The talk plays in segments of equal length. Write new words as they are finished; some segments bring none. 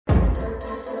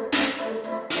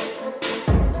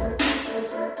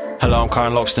Hello, I'm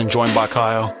Karen Loxton, joined by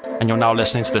Kyle, and you're now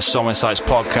listening to the SoulInsights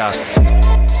podcast.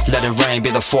 Let it rain,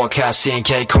 be the forecast.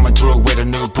 C&K coming through with a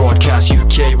new broadcast.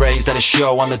 UK raised at a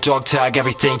show on the dog tag.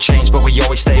 Everything changed, but we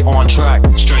always stay on track.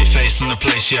 Straight face in the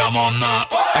place, yeah, I'm on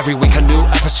that. Every week a new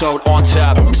episode on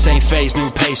tap. Same phase, new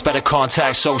pace, better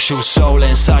contact. Social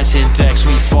SoulInsights index,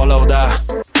 we follow that.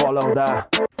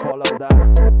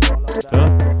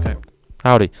 Okay.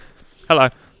 Howdy. Hello.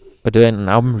 We're doing an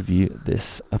album review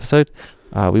this episode.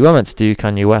 We were meant to do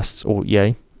Kanye West's or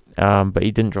Yay, but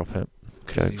he didn't drop it.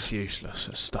 Because he's useless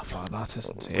at stuff like that,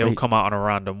 isn't he? It'll come out on a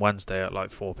random Wednesday at like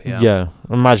 4 p.m. Yeah,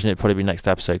 I imagine it'd probably be next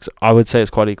episode, 'cause I would say it's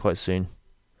quite soon,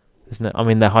 isn't it? I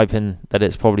mean, they're hyping that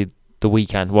it's probably the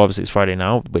weekend. Well, obviously it's Friday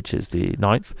now, which is the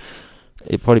 9th.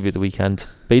 It'd probably be the weekend.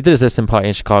 But he did his listening party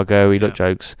in Chicago, he looked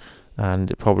jokes,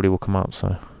 and it probably will come out,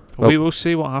 so... We will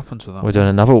see what happens with that. We're doing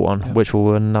another one, which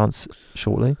we'll announce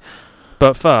shortly.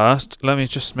 But first, let me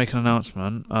just make an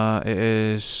announcement. It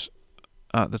is...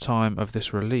 At the time of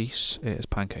this release, it is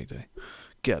Pancake Day.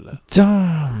 Get lit.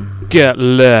 Damn. Get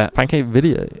lit. Pancake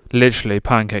video. Literally,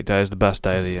 Pancake Day is the best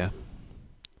day of the year.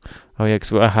 Oh yeah,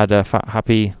 because I had a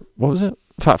what was it?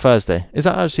 Fat Thursday. Is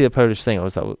that actually a Polish thing, or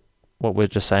is that what we're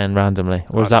just saying randomly?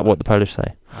 Or is that what the Polish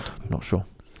say? I don't know. I'm not sure.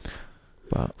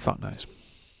 But fuck knows.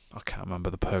 I can't remember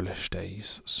the Polish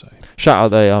days, so... Shout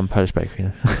out the Polish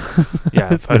bakery.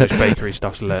 Yeah, Polish bakery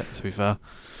stuff's lit, to be fair.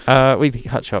 We can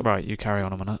catch up. Right, you carry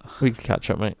on a minute. We can catch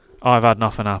up, mate. I've had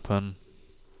nothing happen.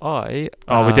 We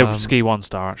did ski 1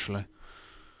 star, actually.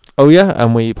 Oh, yeah,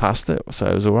 and we passed it, so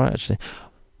it was alright, actually.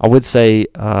 I would say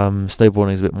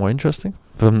snowboarding is a bit more interesting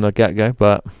from the get-go,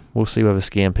 but we'll see whether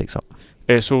skiing picks up.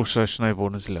 It's also,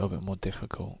 snowboarding is a little bit more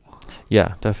difficult.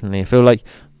 Yeah, definitely. I feel like,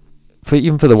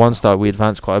 even for the 1 star, we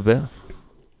advanced quite a bit.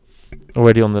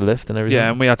 Already on the lift and everything.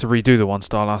 Yeah, and we had to redo the 1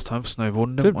 star last time for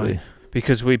snowboarding, didn't we?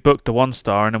 Because we booked the 1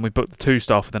 star and then we booked the 2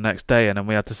 star for the next day, and then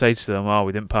we had to say to them, "Oh,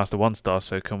 we didn't pass the 1 star,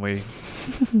 so can we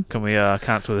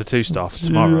cancel the 2 star for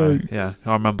tomorrow?" Yeah,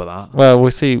 I remember that. Well, we'll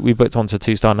see. We booked onto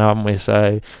 2 star now, haven't we?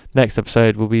 So next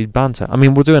episode will be banter. I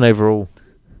mean, we'll do an overall.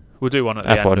 We'll do one at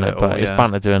the end of it, but it's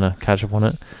banter doing a catch up on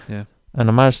it. Yeah. And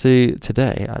I managed to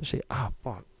today actually.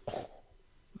 Fuck.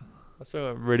 I feel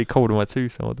I'm really cold in my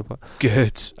tooth. What the fuck?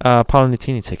 Good.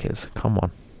 Palanitini tickets. Come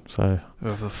on. So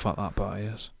whoever the fuck that party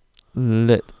is.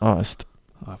 Lit artist.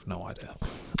 I have no idea.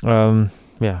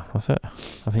 Yeah, that's it,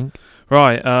 I think.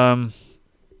 Right,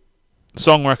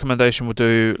 song recommendation we'll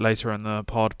do later in the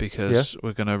pod, because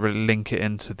we're going to link it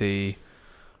into the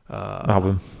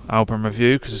album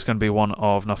review, because it's going to be one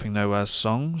of Nothing Nowhere's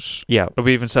songs. Yeah.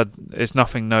 We even said it's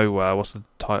Nothing Nowhere. What's the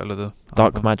title of the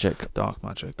Dark album? Magic. Dark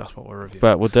Magic, that's what we're reviewing.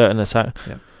 But we'll do it in a sec.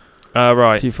 Yeah.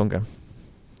 Right. Too fun game.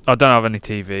 I don't have any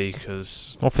TV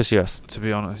because... Office US. To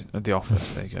be honest, The Office,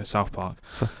 there you go, South Park.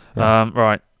 So, yeah.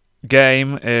 Right.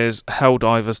 Game is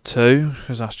Helldivers 2,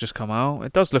 because that's just come out.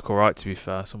 It does look alright, to be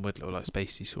fair. Some weird little like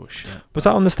spacey sort of shit. Was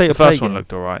that on the State of Play? The first one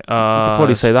looked alright. You could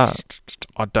probably say that.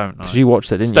 I don't know. Because you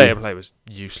watched it, didn't you? State of Play was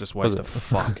useless waste of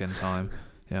fucking time.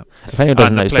 Yeah. If anyone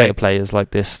doesn't know, State of Play is like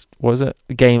this, what is it?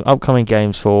 Upcoming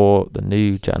games for the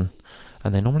new gen.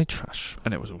 And they're normally trash.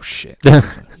 And it was all shit. So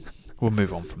we'll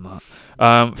move on from that.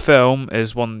 Film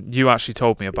is one you actually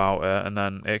told me about it, and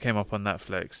then it came up on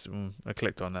Netflix. And I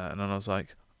clicked on it, and then I was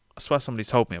like, I swear somebody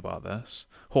told me about this.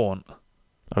 Haunt.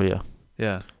 Oh yeah.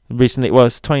 Yeah. Recently, well,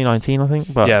 it's 2019, I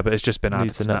think. But yeah, but it's just been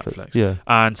added to Netflix. Yeah.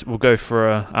 And we'll go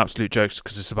for absolute jokes,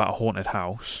 because it's about a haunted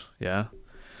house. Yeah.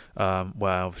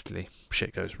 Where obviously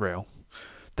shit goes real.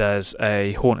 There's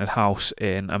a haunted house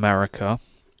in America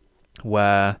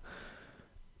where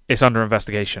it's under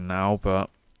investigation now, but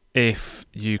if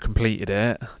you completed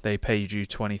it, they paid you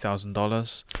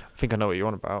 $20,000. I think I know what you're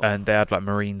on about. And they had like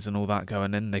Marines and all that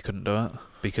going in. They couldn't do it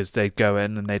because they'd go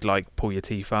in and they'd like pull your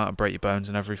teeth out and break your bones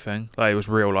and everything. Like it was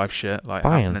real life shit, like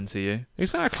happening to you.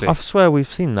 Exactly. I swear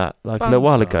we've seen that like a little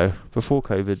while ago, before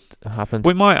COVID happened.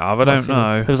 We might have. I don't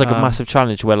know. There was like a massive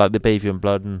challenge where like they bathe you in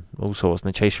blood and all sorts, and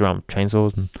they chase you around with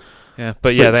chainsaws and. Yeah,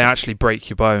 but yeah, they actually break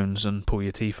your bones and pull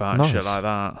your teeth out and shit like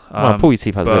that. Well, pull your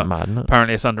teeth out is a bit mad, isn't it?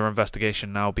 Apparently it's under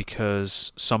investigation now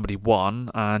because somebody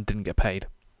won and didn't get paid.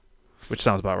 Which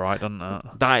sounds about right, doesn't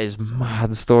it? That is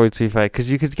mad story, to be fair, because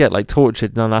you could get like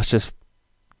tortured, and that's just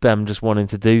them just wanting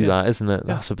to do that, isn't it?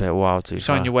 Yeah. That's a bit wild, too.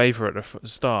 Sign your waiver at the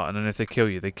start, and then if they kill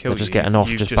you, they kill you. They're just getting off,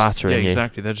 just battering you. Yeah,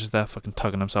 exactly. They're just there fucking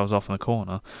tugging themselves off in the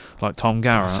corner, like Tom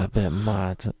Garrett. That's a bit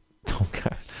mad. Tom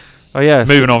Garrett. Oh yeah.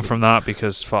 Moving on from that,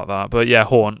 because fuck that. But yeah,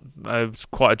 Haunt. It's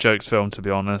quite a jokes film, to be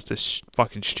honest. It's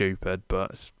fucking stupid,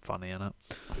 but it's funny, isn't it?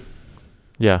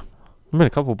 Yeah. I've been a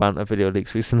couple banter video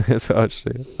leaks recently as well,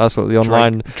 actually. That's what the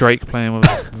online... Drake playing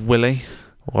with Willie.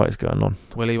 What is going on?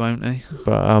 Willie, won't he?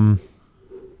 But,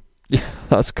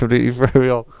 That's completely very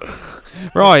off.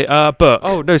 Right, but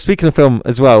Oh no! Speaking of film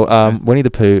as well, Winnie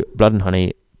the Pooh, Blood and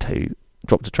Honey 2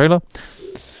 dropped a trailer.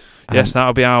 yes,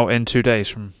 that'll be out in 2 days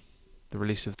from the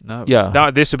release of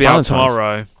this will be Valentine's. out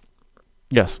tomorrow.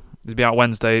 Yes. It'll be out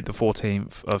Wednesday, the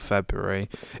 14th of February.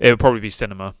 It would probably be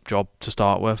cinema job to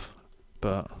start with,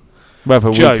 but Whether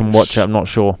we can watch it, I'm not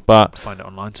sure, but find it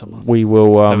online somewhere. we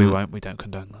will. No, we won't. We don't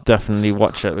condone that. Definitely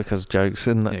watch it because jokes,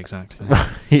 isn't it? Yeah, exactly.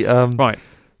 Right.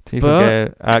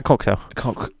 Cocktail.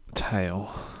 Cocktail.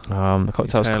 The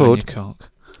cocktail's Tail in called your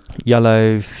cock.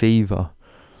 Yellow Fever.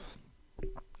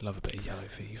 Love a bit of yellow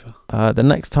fever. The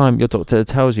next time your doctor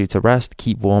tells you to rest,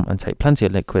 keep warm, and take plenty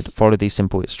of liquid, follow these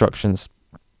simple instructions.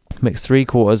 Mix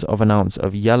 3/4 of an ounce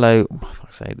of yellow,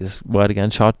 this word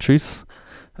again, chartreuse,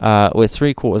 with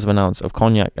 3/4 of an ounce of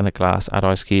cognac in a glass. Add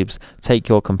ice cubes. Take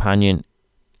your companion,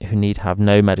 who need have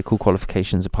no medical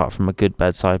qualifications apart from a good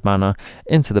bedside manner,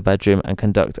 into the bedroom and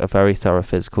conduct a very thorough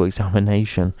physical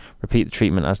examination. Repeat the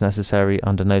treatment as necessary.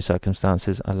 Under no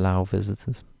circumstances allow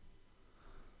visitors.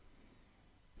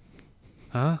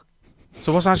 Huh?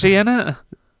 So what's actually in it?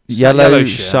 Yellow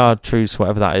shit? chartreuse,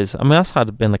 whatever that is. I mean, that's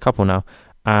been a couple now.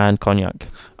 And cognac.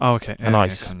 Oh, okay. And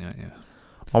ice. Yeah, cognac, yeah.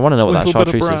 I want to know what that Little bit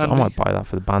of chartreuse is. I brandy. might buy that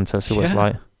for the banter, see what it's Yeah.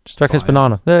 like. Just Do you reckon it's buy it.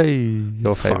 banana? Hey,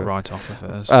 your Fuck favourite. right off if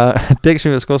it is.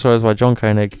 Dictionary of Scots Rise by John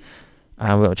Koenig.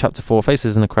 And we've got chapter 4,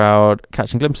 Faces in the Crowd,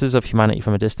 catching glimpses of humanity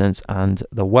from a distance. And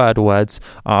the words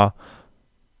are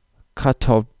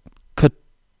catoptric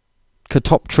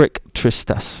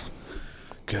tristes.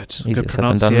 Good. Easier Good said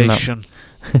than done, isn't it? pronunciation.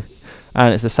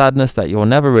 And it's the sadness that you'll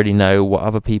never really know what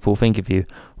other people think of you,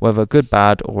 whether good,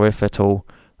 bad, or if at all.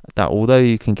 That although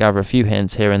you can gather a few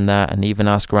hints here and there and even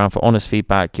ask around for honest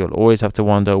feedback, you'll always have to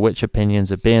wonder which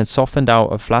opinions are being softened out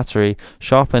of flattery,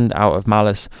 sharpened out of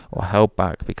malice, or held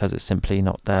back because it's simply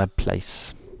not their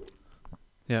place.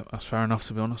 Yeah, that's fair enough,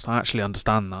 to be honest. I actually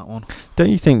understand that one. Don't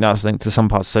you think that's linked to some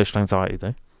parts of social anxiety,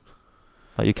 though?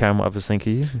 Like you caring what others think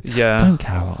of you? Yeah. Don't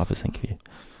care what others think of you.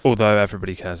 Although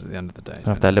everybody cares at the end of the day.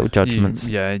 Have their little judgments.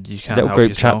 You can't Little help group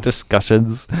yourself. chat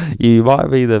discussions. You might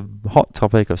be the hot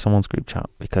topic of someone's group chat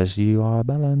because you are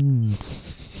bellend.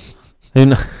 Who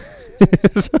knows?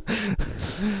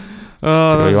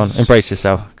 Oh, Do what you want. that's- Embrace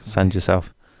yourself. Send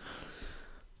yourself.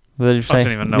 What did you say?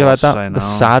 don't even know You what had to that, say the now.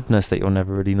 sadness that you'll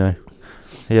never really know.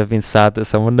 You have been sad that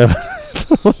someone never.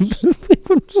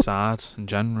 Sad in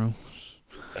general.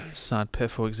 Sad,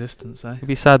 pitiful existence, eh? You'd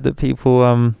be sad that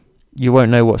people you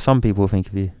won't know what some people think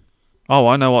of you. Oh,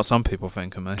 I know what some people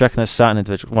think of me. Do you reckon there's certain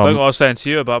individuals? Like what I was saying to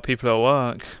you about people at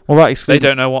work. Well, right, They excluding.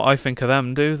 don't know what I think of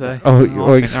them, do they? Oh, I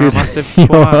or think they're a massive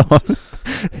excluding.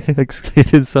 twat.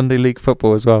 Excluding Sunday League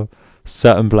football as well.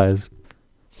 Certain players.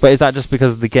 But is that just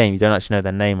because of the game? You don't actually know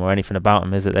their name or anything about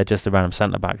them, is it? They're just a random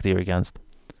centre back that you're against.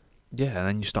 Yeah, and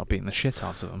then you start beating the shit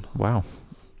out of them. Wow.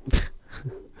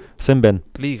 Simbin.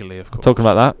 Legally, of course. Talking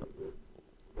about that.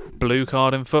 Blue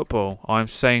card in football. I'm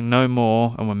saying no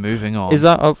more, and we're moving on. Is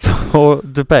that up for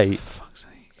debate? Fuck's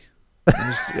sake.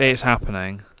 It's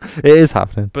happening. It is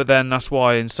happening. But then that's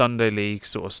why in Sunday League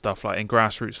sort of stuff, like in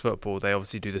grassroots football, they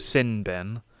obviously do the sin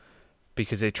bin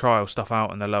because they trial stuff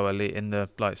out in the lower in the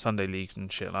like Sunday leagues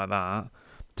and shit like that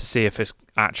to see if it's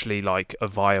actually like a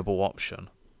viable option.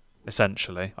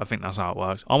 Essentially, I think that's how it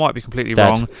works. I might be completely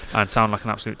wrong and sound like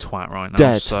an absolute twat right now.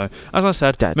 Dead. So, as I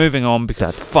said, Dead. moving on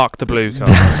because Dead. fuck the blue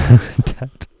cards.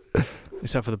 Dead.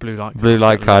 Except for the blue light card. Blue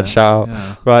light card, shout out.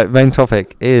 Yeah. Right, main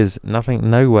topic is nothing,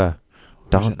 nowhere.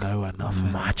 Or is it Dark nowhere,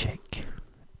 nothing. magic.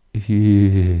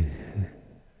 Yeah.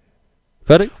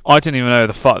 Verdict? I didn't even know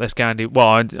the fuck this Gandhi. Well,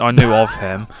 I knew of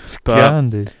him, but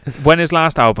Gandhi. when his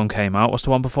last album came out, what's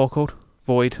the one before called?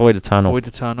 Void Eternal. Void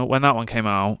Eternal. When that one came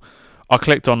out, I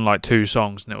clicked on like 2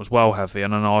 songs and it was well heavy,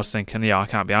 and then I was thinking, yeah, I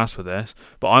can't be asked with this.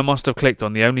 But I must have clicked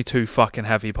on the only 2 fucking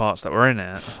heavy parts that were in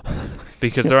it,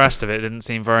 because the rest of it didn't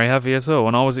seem very heavy at all,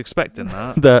 and I was expecting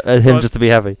that. Him just to be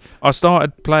heavy. I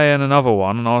started playing another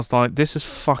one, and I was like, this is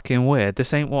fucking weird.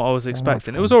 This ain't what I was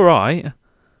expecting. It was alright.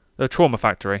 The Trauma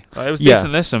Factory. Like, it was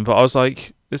decent listen, but I was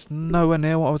like, it's nowhere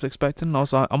near what I was expecting. And I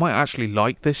was like, I might actually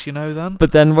like this, then.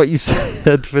 But then what you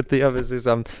said with the others is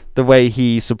the way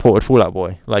he supported Fall Out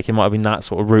Boy. Like, it might have been that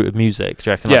sort of route of music. Do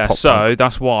you reckon? Yeah, like so punk?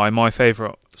 that's why my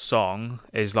favourite song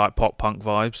is like pop punk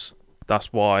vibes.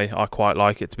 That's why I quite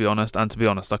like it, to be honest. And to be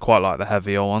honest, I quite like the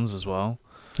heavier ones as well.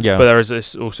 Yeah. But there is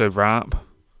this also rap.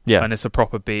 Yeah. And it's a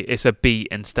proper beat. It's a beat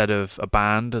instead of a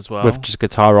band as well. With just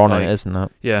guitar on Like, it, isn't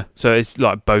it? Yeah, so it's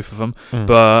like both of them. Mm.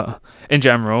 But in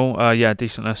general, yeah,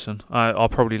 decent listen. I'll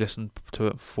probably listen to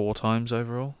it 4 times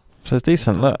overall. So it's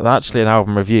decent. Look, actually, an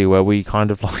album review where we kind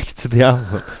of liked the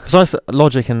album. Besides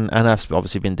Logic and NF's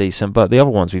obviously been decent, but the other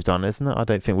ones we've done, isn't it? I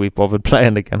don't think we've bothered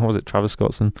playing again. What was it? Travis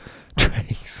Scott's and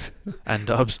Drake's and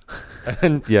Dubs.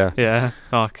 and yeah. Yeah.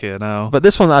 Okay, no. But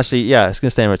this one actually, yeah, it's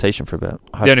gonna stay in rotation for a bit.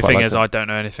 The only thing is, I don't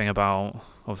know anything about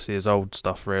obviously his old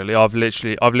stuff really. I've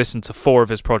listened to 4 of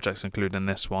his projects, including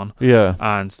this one. Yeah.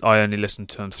 And I only listened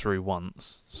to him through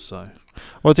once. So.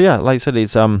 Well, yeah, like I said,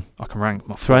 he's I can rank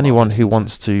my. for anyone who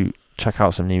wants to check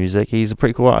out some new music, he's a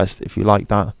pretty cool artist if you like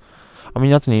that. I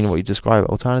mean, I don't even know what you describe it.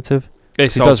 Alternative. He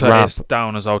does rap. It's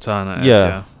down as alternative.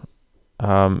 Yeah.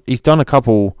 He's done a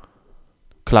couple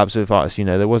collabs with artists.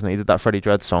 There wasn't. He did that Freddie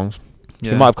Dredd songs.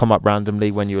 So it might have come up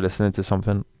randomly when you were listening to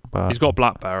something. But he's got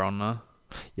Black Bear on there.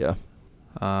 Yeah.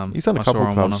 He's done a couple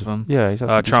on one of them. Yeah, he's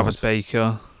had Travis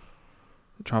Baker.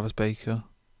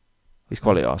 He's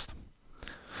quality artist.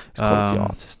 He's quality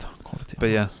artist. But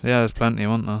yeah, there's plenty,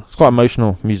 wasn't there? It's quite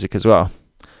emotional music as well.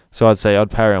 So I'd say I'd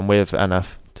pair him with NF,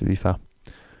 to be fair,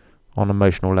 on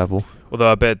emotional level.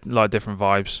 Although a bit like different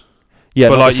vibes. Yeah,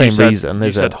 but not like the same reason,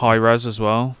 is it? You said high res as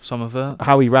well, some of it.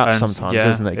 How he raps sometimes,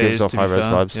 isn't it? Gives off high res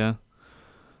vibes. Yeah.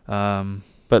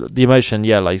 But the emotion,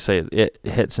 yeah, like you say, it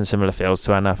hits in similar feels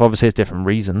to NF. Obviously, it's different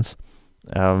reasons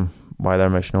why they're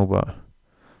emotional, but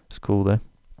it's cool though.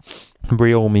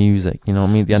 Real music, you know what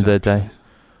I mean? At the end of the day.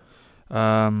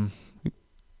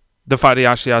 The fact he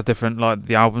actually has different, like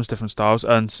the albums, different styles,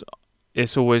 and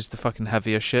it's always the fucking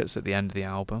heavier shits at the end of the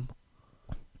album.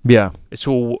 Yeah, it's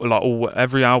all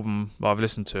every album I've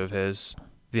listened to of his,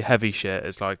 the heavy shit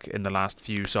is like in the last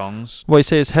few songs. Well, you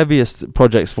say his heaviest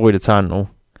project's Void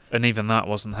Eternal, and even that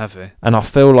wasn't heavy. And I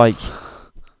feel like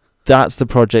that's the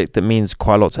project that means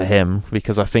quite a lot to him,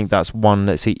 because I think that's one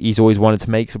that he's always wanted to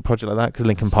make a project like that, because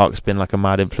Linkin Park's been like a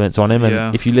mad influence on him.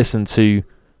 And if you listen to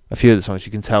a few of the songs,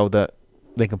 you can tell that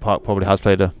Linkin Park probably has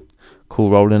played a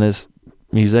cool role in his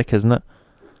music, isn't it?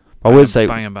 I would say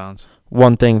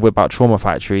one thing about Trauma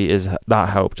Factory is that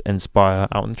helped inspire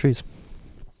Out in the Trees.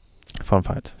 Fun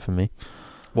fact for me.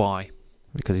 Why?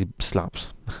 Because he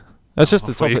slaps. That's just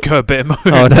the topic. You go a bit more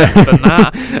than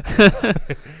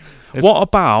that. What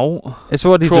about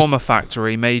Trauma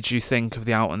Factory made you think of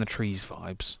the Out in the Trees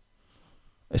vibes?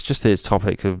 It's just his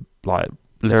topic of like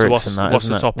lyrics and that. What's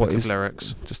the topic of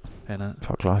lyrics? Just in it.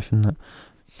 Fuck life, isn't it?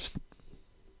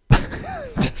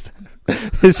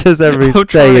 It's just every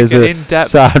day is a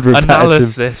sad repetitive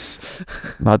analysis.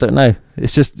 No, I don't know.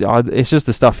 It's just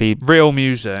the stuff he real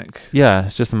music. Yeah,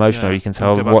 it's just emotional. You can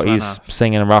tell what he's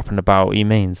singing and rapping about. He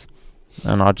means,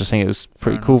 and I just think it was a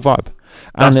pretty cool vibe.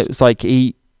 And it was like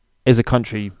he is a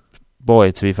country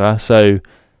boy, to be fair, so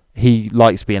he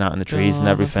likes being out in the trees and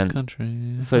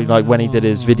everything. So like when he did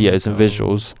his videos and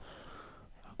visuals,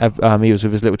 he was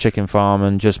with his little chicken farm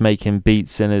and just making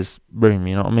beats in his room,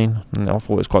 you know what I mean? And I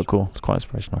thought it was quite cool. It's quite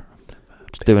inspirational.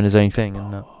 Just doing his own thing.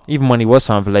 And even when he was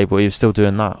signed for the label, he was still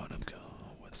doing that.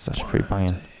 So that's pretty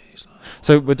banging.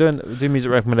 So we'll do music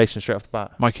recommendations straight off the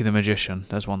bat. Mikey the Magician,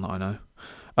 there's one that I know.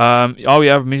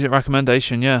 Music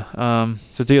recommendation, yeah.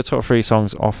 So do your top 3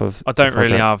 songs off of... I don't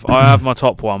really have. I have my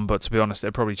top one, but to be honest,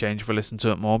 it'd probably change if I listen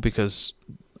to it more, because...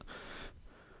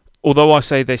 Although I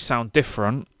say they sound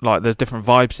different, like there's different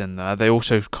vibes in there, they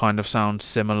also kind of sound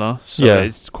similar. So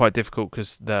it's quite difficult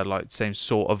because they're like same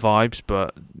sort of vibes,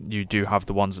 but you do have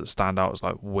the ones that stand out as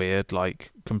like weird,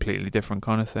 like completely different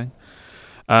kind of thing.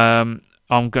 I'm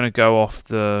going to go off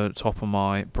the top of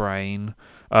my brain.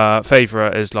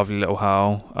 Favourite is Lovely Little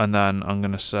Hell, and then I'm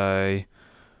going to say...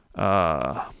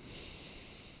 I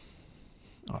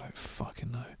don't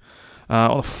fucking know.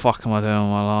 What the fuck am I doing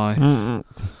with my life?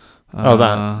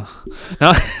 That.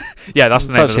 No, yeah, that's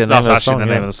the name of the, that's actually the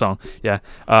name of the song. Yeah,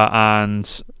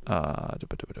 and I'm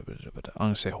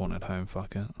gonna say Haunted Home.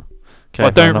 Fuck it. Okay,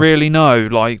 I don't really know.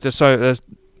 Like, there's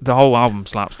the whole album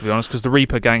slaps, to be honest, because the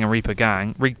Reaper Gang and Reaper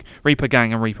Gang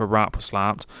and Reaper Rap were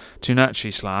slapped.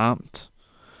 Tunechi slapped.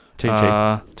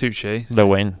 Tucci. Lil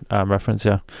Wayne reference,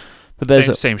 yeah. But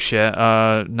there's same shit.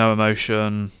 No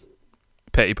Emotion.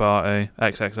 Pity Party,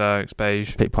 XXX,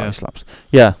 Beige. Pity Party slaps.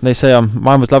 Yeah, they say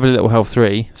mine was Lovely Little Hell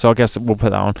 3, so I guess we'll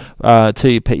put that on.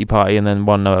 2 Pity Party, and then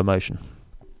 1 No Emotion.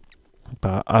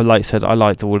 But I liked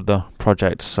all of the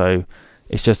projects, so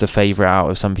it's just a favourite out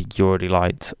of something you already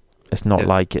liked. It's not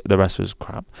like the rest was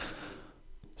crap.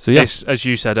 So yeah, as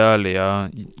you said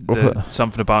earlier,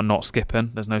 something about not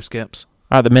skipping. There's no skips.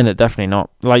 At the minute, definitely not.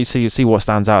 Like you see what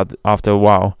stands out after a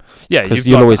while. Yeah, because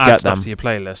you'll always get them to your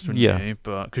playlist, wouldn't you?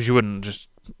 But because you wouldn't just.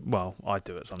 Well, I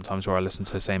do it sometimes where I listen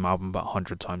to the same album about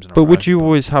 100 times in a row. But would you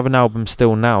always have an album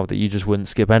still now that you just wouldn't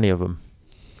skip any of them?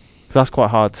 Because that's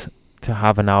quite hard to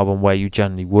have an album where you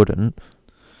generally wouldn't.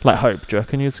 Like Hope. Do you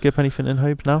reckon you'd skip anything in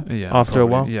Hope now? Yeah. After probably, a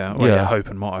while? Yeah. Well, yeah. Hope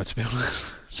and Motto, to be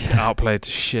honest. Outplayed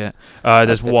to shit.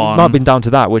 There's one. It might have been down to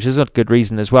that, which is a good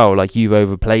reason as well. Like, you've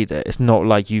overplayed it. It's not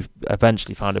like you've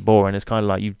eventually found it boring. It's kind of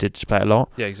like you did just play it a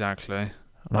lot. Yeah, exactly.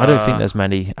 And I don't think there's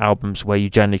many albums where you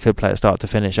generally could play it start to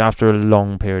finish after a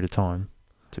long period of time,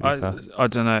 to be fair. I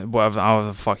don't know. However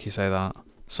the fuck you say that.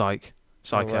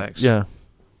 Psychics. Yeah.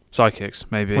 Psychics,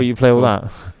 maybe. Well, you play all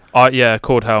that? Yeah,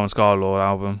 Chord Hell and Scarlord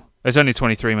album. It's only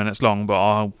 23 minutes long, but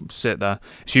I'll sit there.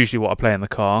 It's usually what I play in the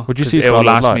car. Would you see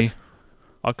Scarlord live?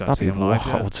 I'd go and see him live.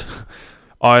 Wild.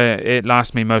 Yeah. It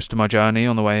lasts me most of my journey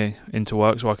on the way into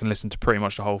work, so I can listen to pretty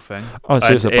much the whole thing. Oh,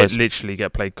 Suicide Boys. It literally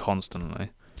get played constantly.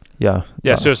 Yeah.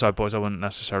 Yeah, Suicide Boys, I wouldn't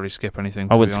necessarily skip anything.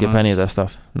 I wouldn't skip any of their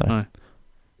stuff. No.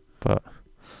 But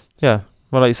yeah,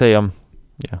 well, like you say, yeah,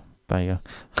 there you go.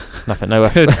 Nothing, nowhere.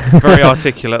 Good. Very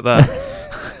articulate there.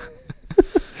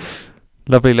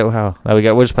 Lovely little hell. There we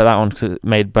go. We'll just put that on because it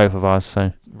made both of ours.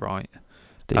 So right.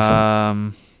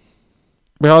 Decent.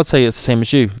 Well, I'd say it's the same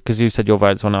as you because you said your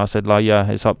votes on it. I said like, yeah,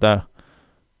 it's up there.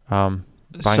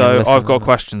 So I've got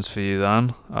questions for you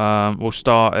then. We'll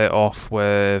start it off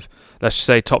with, let's just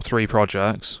say top 3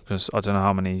 projects, because I don't know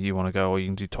how many you want to go, or you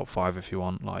can do top 5 if you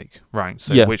want, like ranked.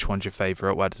 So which one's your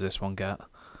favourite? Where does this one get?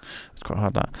 It's quite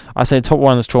hard that. I say top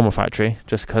 1 is Trauma Factory,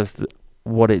 just because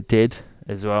what it did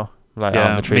as well. Like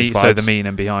so the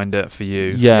meaning behind it for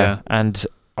you. Yeah, and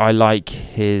I like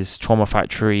his Trauma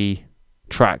Factory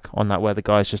track on that where the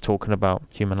guy's just talking about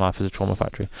human life as a trauma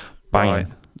factory.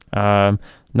 Banging. Right.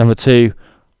 Number 2,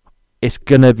 it's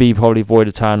gonna be probably Void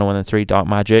Eternal and then 3 Dark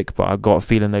Magic, but I've got a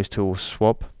feeling those two will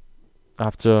swap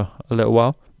after a little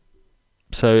while.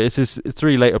 So it's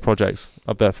 3 later projects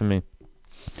up there for me.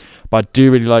 But I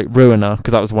do really like Ruiner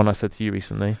because that was the one I said to you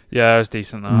recently. Yeah, it was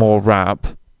decent. Though. More rap.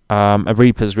 A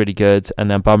Reaper's really good,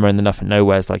 and then Bummer and the Nothing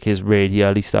Nowhere's like his really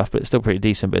early stuff, but it's still pretty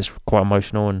decent. But it's quite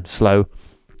emotional and slow,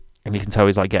 and you can tell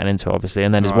he's like getting into it, obviously.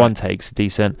 And then his one takes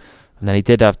decent, and then he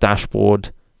did have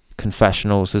Dashboard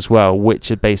Confessionals as well,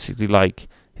 which are basically like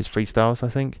his freestyles, I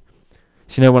think.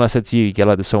 So, you know, when I said to you, you get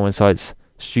like the SoulInsights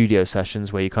studio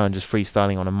sessions where you're kind of just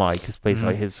freestyling on a mic. It's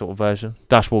basically like his sort of version,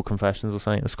 Dashboard Confessions or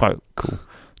something. It's quite a cool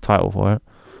title for it.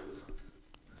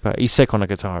 But he's sick on a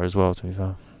guitar as well, to be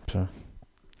fair. So.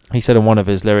 He said in one of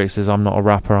his lyrics is, "I'm not a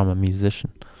rapper, I'm a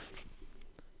musician."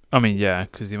 I mean, yeah,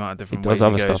 because the amount of different ways he does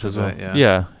other stuff as well.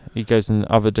 Yeah, he goes in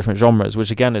other different genres,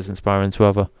 which again is inspiring to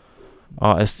other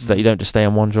artists that you don't just stay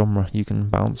in one genre. You can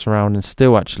bounce around and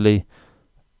still actually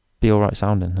be alright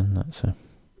sounding, isn't that? So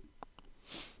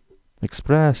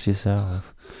express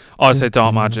yourself. I'd say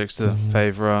Dark Magic's the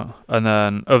favourite, and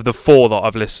then of the 4 that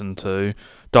I've listened to,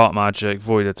 Dark Magic,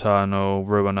 Void Eternal,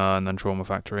 Ruiner, and then Trauma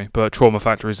Factory. But Trauma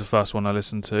Factory is the first one I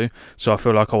listened to, so I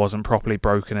feel like I wasn't properly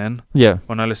broken in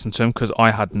when I listened to him, because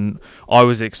I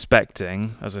was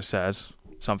expecting, as I said,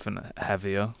 something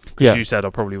heavier. Because you said I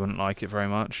probably wouldn't like it very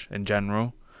much in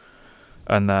general.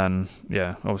 And then,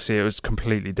 obviously it was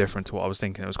completely different to what I was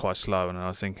thinking. It was quite slow, and I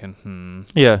was thinking,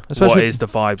 what is the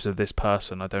vibes of this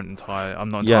person? I'm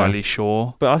not entirely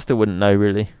sure. But I still wouldn't know,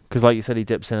 really. Because like you said, he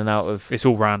dips in and out of it's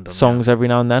all random songs every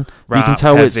now and then. Rap, you can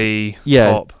tell heavy,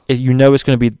 pop. You know it's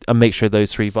going to be a mixture of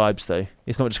those 3 vibes, though.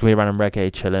 It's not just going to be random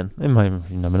reggae chilling. You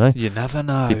never know. You never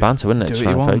know. It'd be banter, wouldn't it? Do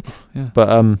what you want. Yeah. But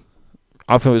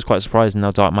I think it was quite surprising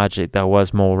now Dark Magic, there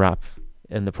was more rap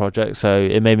in the project, so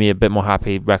it made me a bit more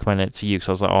happy recommending it to you, because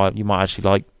I was like, oh, you might actually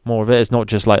like more of it. It's not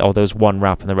just like, oh, there was one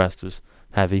rap and the rest was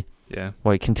heavy. Yeah.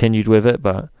 Well, he continued with it,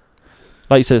 but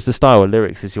like you said, it's the style of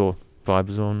lyrics is your vibe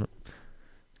as well.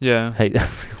 Yeah. Hate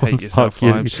yourself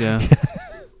vibes, yeah.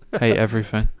 Hate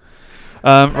everything.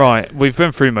 Right, we've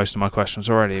been through most of my questions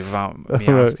already without me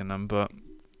asking them, but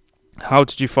how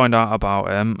did you find out about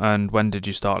him, and when did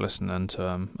you start listening to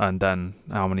him, and then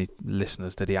how many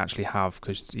listeners did he actually have?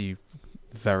 Because you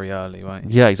very early, right?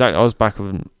 Yeah, exactly. I was back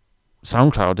in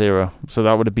SoundCloud era, so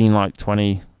that would have been like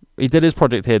 20. He did his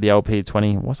project here, the LP,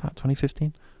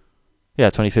 2015? Yeah,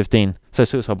 2015. So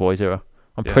Suicide Boys era.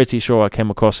 I'm pretty sure I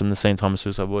came across him the same time as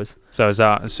Suicide Boys. So is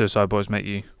that Suicide Boys make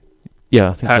you? Yeah,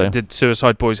 I think so. Did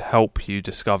Suicide Boys help you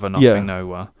discover Nothing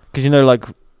Nowhere? Because like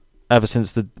ever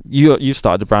since you've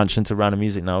started to branch into random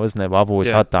music now, isn't it? But I've always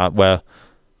had that where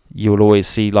you'll always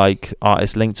see like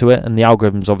artists linked to it, and the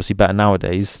algorithm's obviously better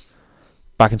nowadays.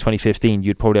 Back in 2015,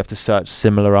 you'd probably have to search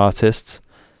similar artists,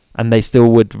 and they still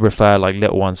would refer like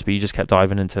little ones, but you just kept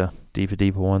diving into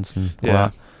deeper ones and all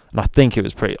that. And I think it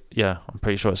was I'm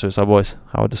pretty sure it's Suicide Boys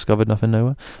how I discovered Nothing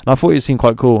Nowhere. And I thought he seemed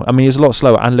quite cool. I mean, he was a lot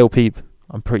slower, and Lil Peep,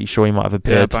 I'm pretty sure he might have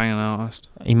appeared. Yeah, banging artist.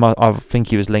 I think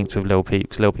he was linked with Lil Peep,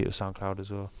 because Lil Peep was SoundCloud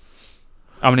as well.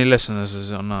 How many listeners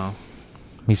is it on now?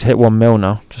 He's hit 1 mil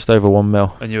now, just over 1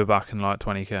 mil. And you were back in like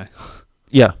 20k.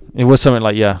 Yeah, it was something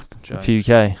like a Jokes. few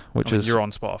K, which is you're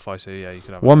on Spotify, so yeah, you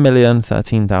could have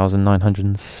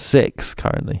 1,013,906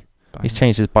 currently. Bang. He's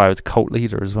changed his bio to cult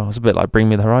leader as well. It's a bit like Bring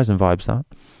Me the Horizon vibes, that.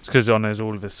 It's because on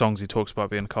all of his songs he talks about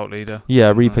being a cult leader.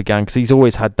 Yeah, Reaper Gang, because he's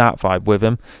always had that vibe with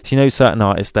him. So you know, certain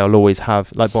artists they'll always have,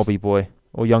 like Bobby Boy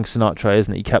or Young Sinatra,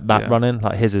 isn't it? He kept that running.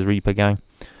 Like his is Reaper Gang,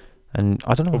 and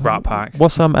I don't know. Or Rat Pack.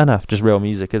 What's NF? Just real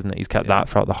music, isn't it? He's kept that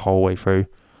throughout the whole way through.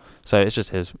 So it's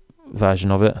just his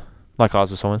version of it, like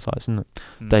ours with SoulInsights, isn't it?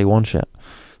 Day one shit.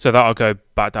 So that'll go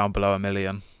back down below 1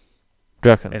 million. Do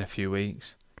you reckon? In a few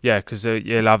weeks. Yeah, because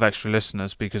you'll have extra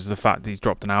listeners because of the fact that he's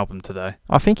dropped an album today.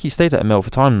 I think he stayed at 1 mil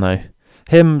for time though.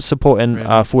 Him supporting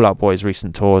Really? Fallout Boy's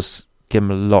recent tours give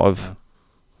him a lot of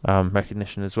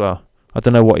recognition as well. I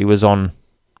don't know what he was on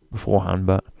beforehand,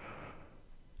 but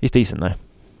he's decent though.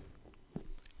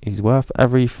 He's worth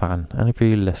every fan and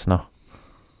every listener.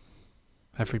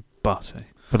 Everybody.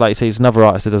 But like you say, he's another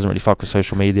artist that doesn't really fuck with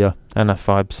social media. NF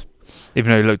vibes.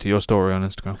 Even though he looked at your story on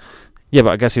Instagram. Yeah,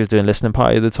 but I guess he was doing listening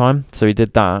party at the time, so he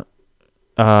did that.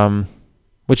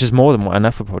 Which is more than what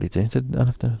NF would probably do. Did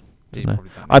NF do?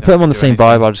 I put him on the same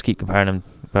vibe. I'll just keep comparing him,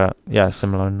 but yeah,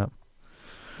 similar in that.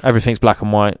 Everything's black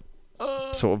and white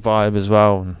sort of vibe as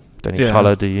well. And don't need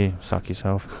colour, do you? Suck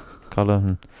yourself. Colour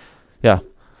and yeah.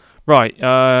 Right.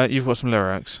 You've got some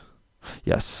lyrics.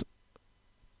 Yes.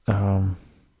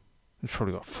 You've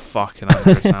probably got fucking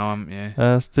hundreds now, haven't you?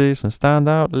 Let's do some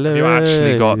standout lyrics. Have you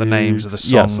actually got the names of the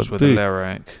songs with the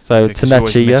lyric? So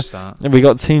Tanechi, we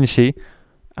got Tunchi,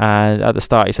 and at the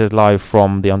start he says live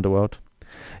from the underworld.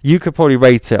 You could probably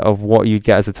rate it of what you'd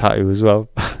get as a tattoo as well.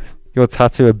 Your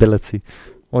tattoo ability.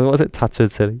 What was it?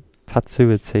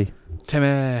 Tattooity.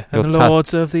 Timmy and the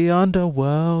lords of the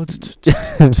underworld.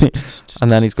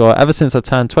 And then he's got, ever since I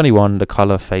turned 21, the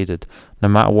colour faded. No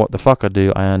matter what the fuck I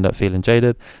do, I end up feeling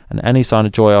jaded. And any sign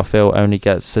of joy I feel only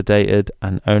gets sedated.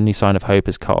 And only sign of hope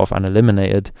is cut off and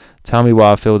eliminated. Tell me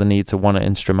why I feel the need to want it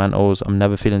instrumentals. I'm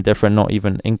never feeling different, not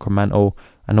even incremental.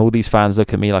 And all these fans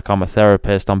look at me like I'm a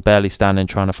therapist. I'm barely standing,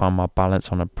 trying to find my balance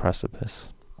on a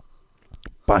precipice.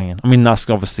 Banging. I mean, that's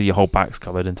obviously your whole back's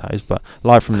covered in tattoos, but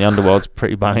Live from the Underworld's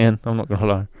pretty banging. I'm not gonna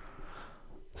lie.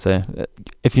 So,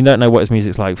 if you don't know what his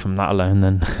music's like from that alone,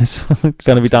 then it's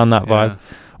gonna be down that vibe.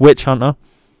 Witch Hunter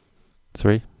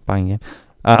 3, banging.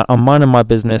 I'm minding my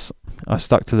business. I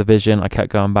stuck to the vision. I kept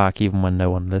going back even when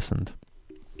no one listened.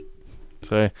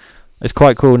 So, it's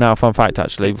quite cool now. Fun fact,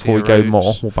 actually, before we go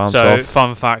more, we'll bounce off. So,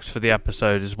 fun facts for the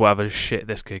episode is whatever shit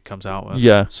this kid comes out with.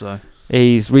 Yeah. So.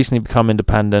 He's recently become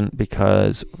independent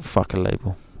because fuck a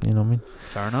label. You know what I mean?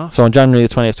 Fair enough. So on January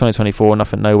the 20th, 2024,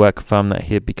 Nothing Nowhere confirmed that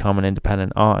he had become an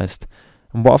independent artist.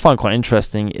 And what I find quite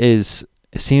interesting is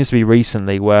it seems to be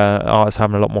recently where artists are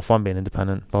having a lot more fun being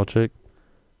independent. Logic.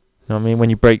 You know what I mean? When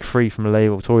you break free from a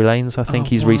label, Tory Lanez, I think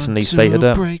he's recently stated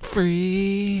it. Break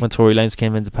free. When Tory Lanez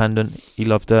became independent, he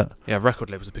loved it. Yeah, record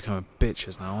labels are becoming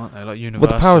bitches now, aren't they? Like Universal.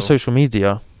 Well, the power of social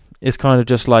media is kind of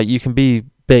just like you can be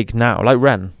big now, like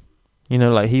Ren. You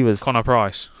know, like he was... Connor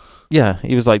Price. Yeah,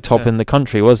 he was like top in the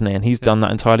country, wasn't he? And he's done that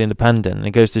entirely independent. And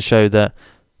it goes to show that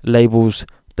labels,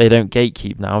 they don't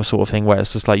gatekeep now, sort of thing, where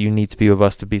it's just like you need to be with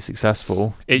us to be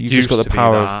successful. You've just got the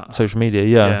power of social media,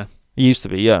 yeah. It used to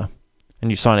be, yeah.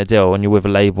 And you sign a deal and you're with a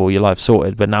label, your life's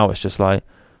sorted. But now it's just like,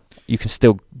 you can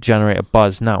still generate a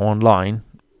buzz now online.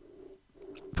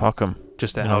 Fuck them.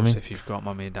 Just it helps if you've got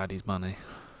mummy and daddy's money.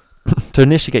 To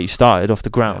initially get you started off the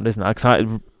ground, isn't it?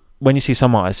 Because when you see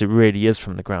some artists, it really is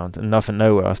from the ground, and Nothing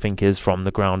Nowhere, I think, is from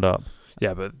the ground up.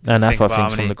 Yeah, but and I think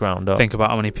it's from the ground up. Think about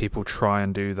how many people try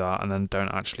and do that and then don't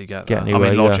actually get that.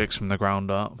 Anywhere, Logic's from the ground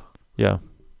up. Yeah.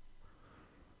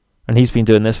 And he's been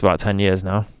doing this for about 10 years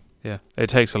now. Yeah,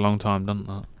 it takes a long time, doesn't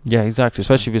it? Yeah, exactly.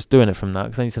 Especially if it's doing it from that,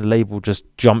 because then the label just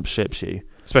jump ships you.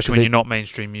 Especially when you're not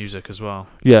mainstream music as well.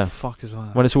 Yeah. What the fuck is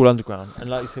that? When it's all underground, and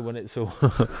like you said, when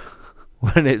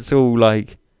it's all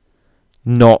like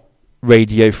not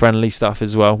radio friendly stuff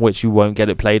as well, which you won't get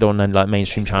it played on like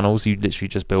mainstream channels. You literally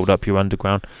just build up your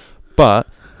underground, but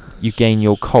you gain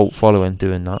your cult following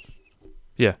doing that.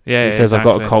 Yeah. He says, I've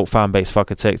got a cult fan base, fuck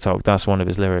a TikTok. That's one of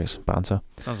his lyrics. Banter.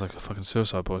 Sounds like a fucking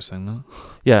Suicide Boys thing, no?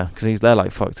 Yeah, because they're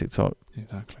like, fuck TikTok.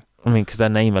 Exactly. I mean, because their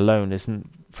name alone isn't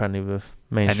friendly with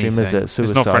mainstream, is it?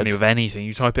 Suicide. It's not friendly with anything.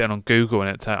 You type it in on Google and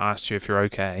it asks you if you're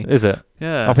okay. Is it?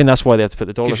 Yeah. I think that's why they have to put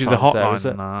the dollar signs there. Gives you the hotline is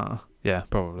it? and yeah,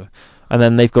 probably. And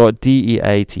then they've got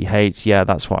DEATH. Yeah,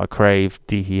 that's what I crave.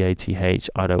 DEATH.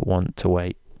 I don't want to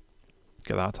wait.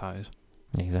 Get that tattooed.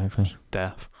 Exactly.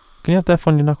 Deaf. Can you have deaf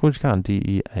on your knuckles? You can.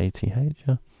 DEATH.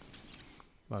 Yeah.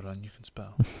 Well done. You can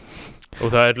spell.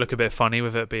 Although it'd look a bit funny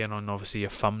with it being on obviously your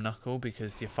thumb knuckle,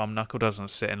 because your thumb knuckle doesn't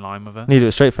sit in line with it. Need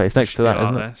a straight face next to that,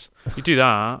 isn't it? You do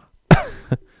that.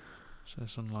 So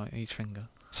it's on like each finger.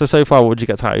 So far, what would you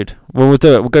get tattooed? Well, we'll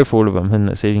do it. We'll go for all of them and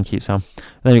let's see if you can keep some.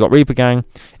 Then you've got Reaper Gang.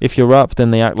 If you're up,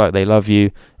 then they act like they love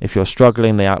you. If you're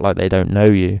struggling, they act like they don't know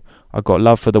you. I've got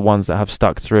love for the ones that have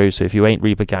stuck through, so if you ain't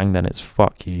Reaper Gang, then it's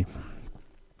fuck you.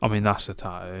 I mean, that's a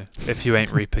tattoo. If you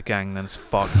ain't Reaper Gang, then it's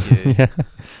fuck you. Yeah.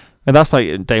 And that's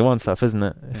like day one stuff, isn't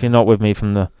it? If you're not with me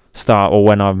from the start or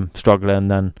when I'm struggling,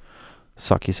 then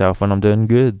suck yourself when I'm doing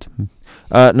good.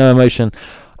 No emotion.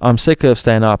 I'm sick of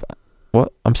staying up.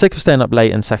 What? I'm sick of staying up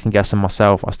late and second guessing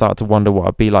myself. I start to wonder what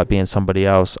I'd be like being somebody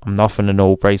else. I'm nothing and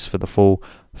all, brace for the fall.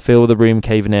 Feel the room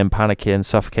caving in, panicking,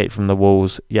 suffocate from the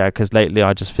walls. Yeah, because lately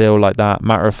I just feel like that.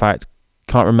 Matter of fact,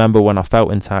 can't remember when I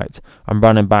felt intact. I'm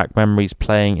running back, memories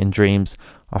playing in dreams.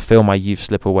 I feel my youth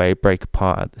slip away, break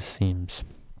apart at the seams.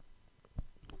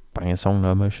 Banging song,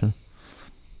 no emotion.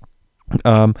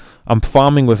 I'm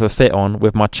farming with a fit on,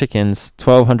 with my chickens,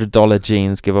 $1,200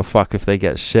 jeans, give a fuck if they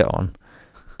get shit on.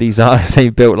 These eyes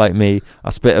ain't built like me. I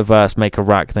spit a verse, make a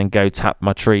rack, then go tap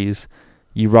my trees.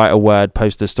 You write a word,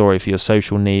 post a story for your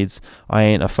social needs. I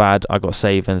ain't a fad, I got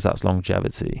savings, that's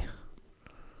longevity.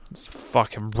 It's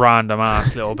fucking random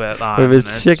ass little bit that. With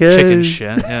his chicken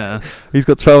shit, yeah. He's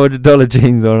got $1,200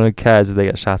 jeans on, who cares if they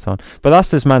get shat on. But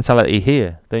that's this mentality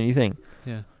here, don't you think?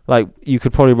 Yeah. Like, you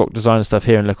could probably rock designer stuff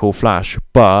here and look all flash,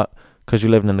 but because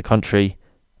you're living in the country,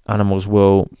 animals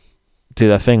will do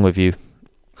their thing with you.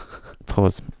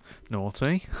 Pause.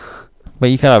 Naughty.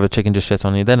 But you can have a chicken just shit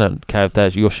on you. They don't care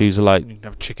if your shoes are like you can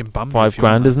have a chicken bum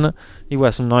 $5,000, isn't it? You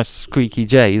wear some nice squeaky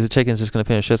J's, the chicken's just going to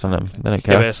put a shit on them. They don't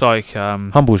care. Yeah, but it's like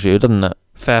humbles you, doesn't it?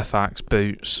 Fairfax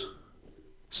boots,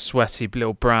 sweaty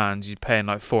little brand. You're paying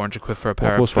like 400 quid for a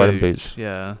pair of horse riding boots.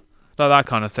 Yeah, like that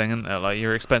kind of thing, isn't it? Like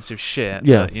your expensive shit.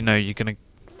 Yeah, that you know you're gonna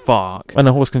fuck. And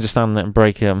a horse can just stand on it and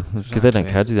break him because they don't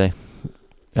care, do they?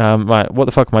 Exactly. Right, what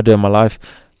the fuck am I doing in my life?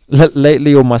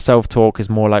 Lately, all my self-talk is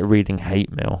more like reading hate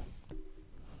mail.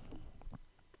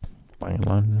 Banging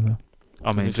line in the middle.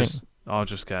 I mean, I'll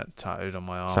just get tattooed on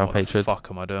my arm. Self-hatred. What the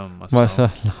fuck am I doing with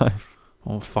myself? Life.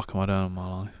 What the fuck am I doing in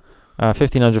my life?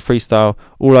 1500 freestyle.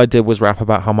 All I did was rap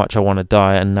about how much I want to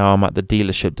die, and now I'm at the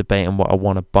dealership debating what I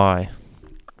want to buy.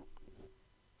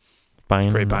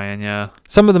 Banging. Pretty banging, yeah.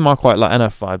 Some of them are quite like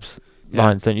NF vibes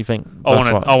lines, don't you think?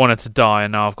 I wanted to die,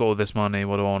 and now I've got all this money.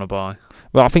 What do I want to buy?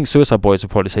 Well, I think Suicide Boys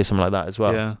would probably say something like that as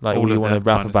well. Yeah, like all you want to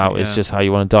rap about is just how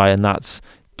you want to die, and that's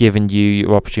giving you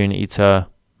your opportunity to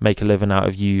make a living out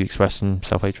of you expressing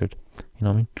self-hatred. You know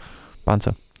what I mean?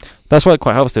 Banter. That's why it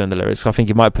quite helps doing the lyrics. I think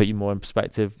it might put you more in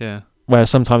perspective. Yeah. Whereas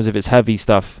sometimes if it's heavy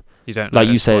stuff, you don't like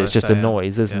you say, it's just a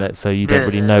noise, isn't it? So you don't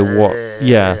really know what.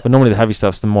 Yeah, but normally the heavy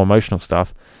stuff's the more emotional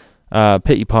stuff.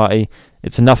 Pity Party.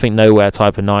 It's a nothing nowhere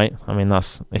type of night. I mean,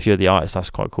 that's if you're the artist,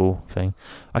 that's quite a cool thing.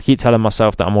 I keep telling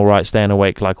myself that I'm alright, staying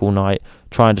awake like all night,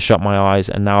 trying to shut my eyes,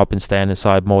 and now I've been staying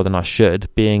inside more than I should.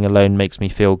 Being alone makes me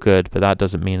feel good, but that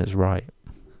doesn't mean it's right.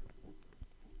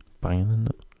 Banging, isn't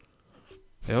it?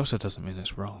 It also doesn't mean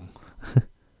it's wrong.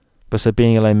 But so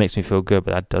being alone makes me feel good,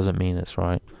 but that doesn't mean it's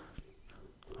right.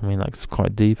 I mean, that's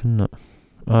quite deep, isn't it?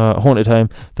 Haunted Home.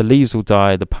 The leaves will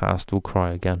die, the past will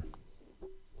cry again.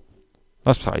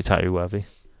 That's slightly tattoo worthy.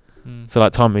 So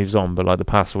like time moves on, but like the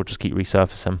past will just keep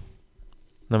resurfacing,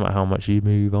 no matter how much you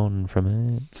move on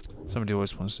from it. Somebody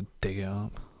always wants to dig it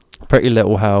up. Pretty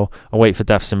Little Hell. I wait for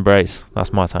death's embrace.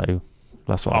 That's my tattoo.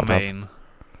 That's what I mean.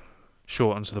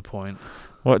 Short and to the point.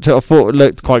 What I thought it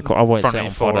looked quite cool. I won't say it on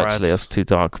pod forehead. actually. That's too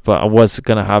dark. But I was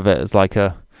gonna have it as like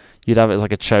you'd have it as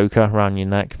like a choker around your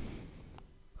neck.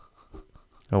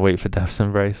 I wait for death's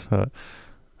embrace. But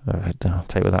I'll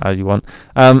take with that as you want.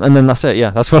 And then that's it.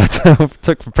 Yeah, that's what I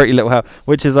took for Pretty Little Hell,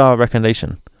 which is our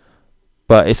recommendation.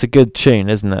 But it's a good tune,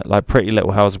 isn't it? Like Pretty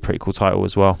Little Hell is a pretty cool title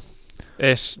as well.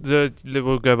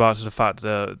 We'll go back to the fact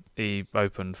that he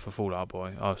opened for Fall Out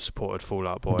Boy. I supported Fall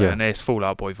Out Boy, and it's Fall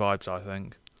Out Boy vibes, I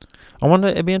think. I wonder,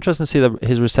 it'd be interesting to see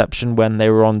his reception when they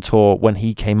were on tour, when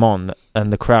he came on,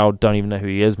 and the crowd don't even know who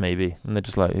he is, maybe, and they're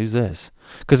just like, "Who's this?"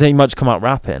 Because he might come out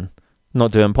rapping,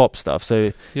 not doing pop stuff.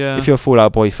 So if you're a Fall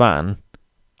Out Boy fan,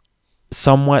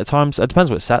 somewhere at times, it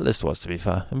depends what set list was, to be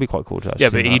fair. It'd be quite cool to actually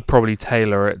but he'd probably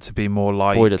tailor it to be more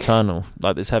like Void Eternal,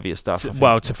 like this heavier stuff.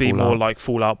 To be more like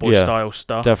Fall Out Boy style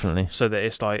stuff. Definitely. So that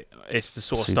it's the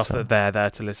sort of stuff that they're there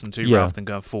to listen to rather than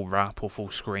going full rap or full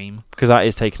scream. Because that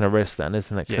is taking a risk then,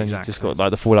 isn't it? Because then you've just got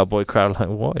like the Fall Out Boy crowd like,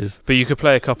 what is... But you could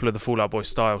play a couple of the Fall Out Boy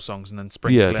style songs and then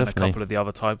sprinkle in a couple of the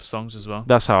other type of songs as well.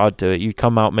 That's how I'd do it. You'd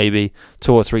come out maybe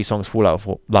 2 or 3 songs Fall Out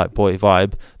Boy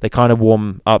vibe. They kind of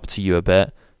warm up to you a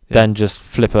bit. then just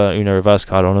flip a Uno reverse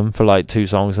card on them for like 2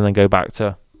 songs and then go back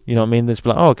to, you know what I mean? They'll just be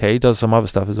like, oh, okay, he does some other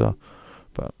stuff as well.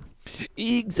 But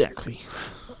exactly.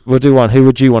 We'll do one. Who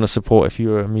would you want to support if you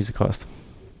were a music artist?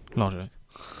 Logic.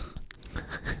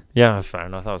 Yeah, fair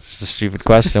enough. That was just a stupid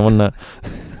question, wasn't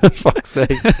it? Fuck's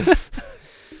sake.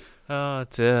 Oh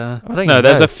dear. I don't No, even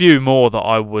there's know. a few more that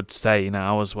I would say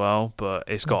now as well, but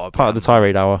it's got to be Part of the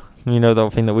tirade hour. You know the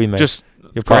thing that we made? Just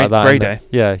You're part of that. Grey innit? Day.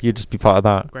 Yeah, you'd just be part of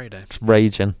that. Grey Day. Just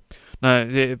raging. No,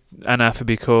 NF would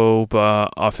be cool,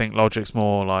 but I think Logic's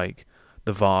more like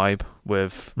the vibe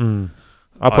with...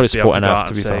 I'll probably I'd be able support to go NF out to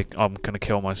and be say, fair. I'm going to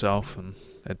kill myself, and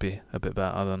it'd be a bit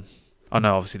better than... I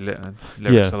know, obviously,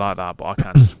 lyrics are like that, but I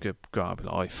can't just go out and be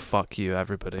like, oh, fuck you,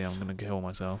 everybody, I'm going to kill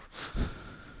myself.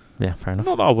 Yeah, fair enough.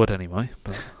 Not that I would anyway,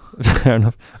 but... Fair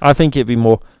enough. I think it'd be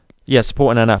more,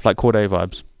 supporting NF, like Corday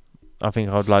vibes. I think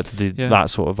I'd like to do that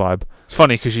sort of vibe. It's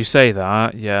funny because you say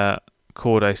that,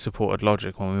 Corday supported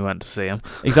Logic when we went to see him.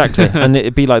 Exactly, and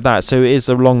it'd be like that. So it is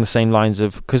along the same lines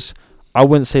of, because I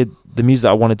wouldn't say the music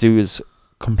that I want to do is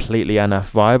completely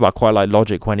NF vibe. I quite like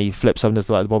Logic when he flips up and does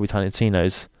like the Bobby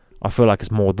Tarantino's. I feel like it's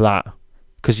more that,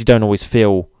 because you don't always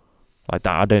feel like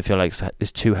that. I don't feel like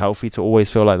it's too healthy to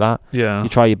always feel like that. Yeah. You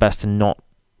try your best to not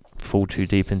fall too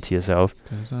deep into yourself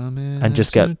and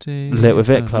just get lit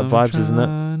with it. Club vibes, isn't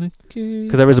it?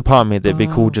 Because there is a part of me that'd be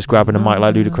cool just grabbing a mic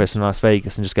like Ludacris in Las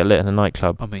Vegas and just get lit in a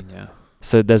nightclub. I mean, yeah.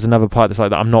 So there's another part that's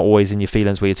like that. I'm not always in your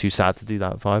feelings where you're too sad to do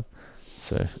that vibe.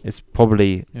 So it's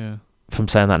probably, from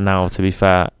saying that now, to be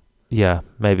fair,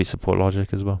 maybe support Logic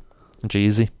as well.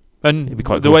 G-Eazy. And It'd be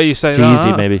quite the cool. way you say G-Eazy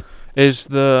that maybe. is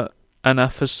the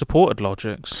NF has supported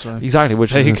Logic. So. Exactly,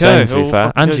 which There is you insane go. to be All fair.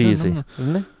 fucking And goes in, G-Eazy, doesn't it?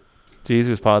 wasn't he? G-Eazy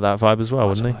was part of that vibe as well,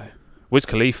 wasn't he? Wiz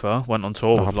Khalifa went on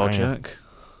tour with banging. Logic.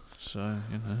 So,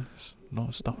 it's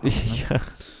not stuff. Yeah.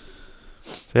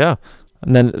 So yeah.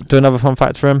 And then do another fun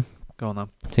fact for him. Go on then.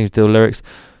 Things to do with lyrics.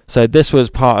 So this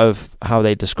was part of how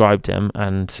they described him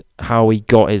and how he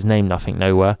got his name, Nothing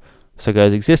Nowhere. So it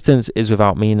goes, existence is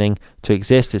without meaning. To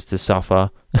exist is to suffer.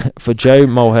 For Joe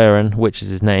Mulheron, which is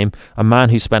his name, a man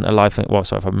who spent a life in... Well,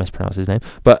 sorry if I mispronounced his name.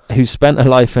 But who spent a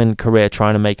life and career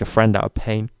trying to make a friend out of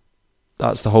pain.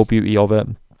 That's the whole beauty of it.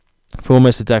 For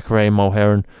almost a decade,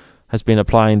 Mulheron has been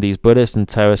applying these Buddhist and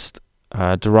Taoist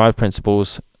derived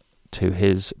principles to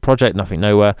his project Nothing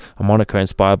Nowhere, a moniker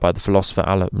inspired by the philosopher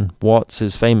Alan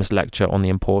Watts' famous lecture on the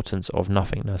importance of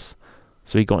nothingness.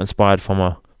 So he got inspired from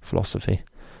a philosophy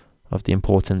of the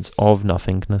importance of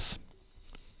nothingness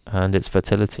and its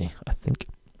fertility, I think.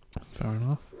 Fair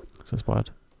enough. It's inspired.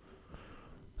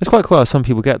 It's quite cool how some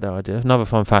people get their idea. Another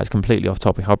fun fact, completely off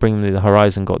topic, how Bring Me the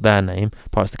Horizon got their name,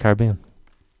 Pirates of the Caribbean.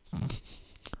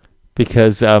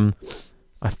 Because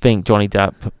I think Johnny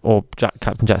Depp or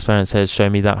Captain Jack Sparrow says, show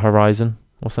me that horizon,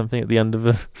 or something at the end of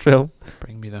the film.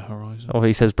 Bring me the horizon. Or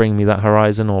he says, bring me that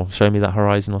horizon, or show me that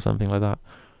horizon, or something like that.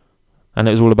 And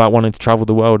it was all about wanting to travel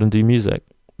the world and do music.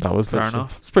 That was fair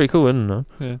enough. It's pretty cool, isn't it?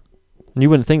 Yeah. And you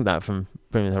wouldn't think that from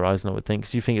Bring Me the Horizon, I would think,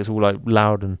 because you think it's all like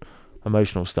loud and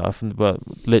emotional stuff, but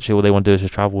literally all they want to do is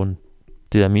just travel and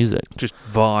do their music. Just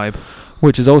vibe.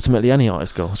 Which is ultimately any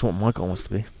artist's goal. It's what my goal wants to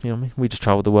be. You know what I mean? We just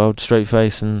travel the world straight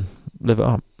face and live it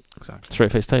up. Exactly.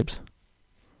 Straight face tapes.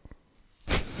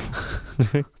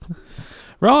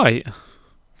 Right.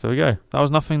 So we go. That was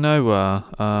Nothing Nowhere.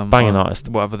 Banging artist.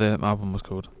 Whatever the album was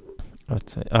called. I'd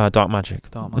say, Dark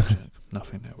Magic. Dark Magic.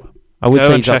 Nothing Nowhere. I would Go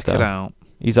say and he's up check there. it out.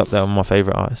 He's up there on my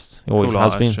favourite artists. He always Cool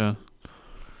has artist, been. Yeah.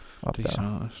 Up Decent there.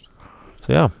 artist.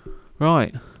 So yeah.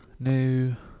 Right.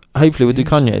 New. Hopefully we'll do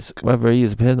Music. Kanye's, whether he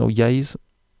is appearing or Ye's.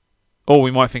 Or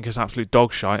we might think it's absolute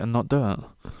dog shite and not do it.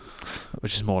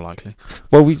 Which is more likely.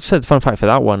 Well, we said the fun fact for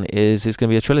that one is it's going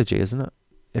to be a trilogy, isn't it?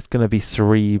 It's going to be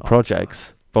 3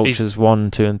 projects. Vultures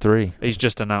 1, 2 and 3. He's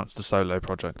just announced a solo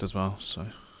project as well, so...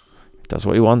 That's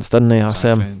what he wants, doesn't he?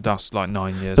 Exactly. That's like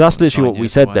 9 years. But that's literally 9 what we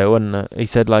years said away. though, wasn't it? He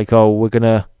said like, oh, we're going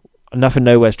to... Nothing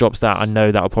Nowhere's drops that. I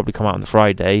know that'll probably come out on the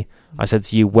Friday. I said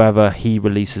to you, whether he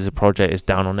releases a project is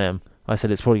down on him. I said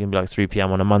it's probably going to be like 3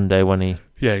 p.m. on a Monday when he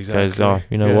goes, oh,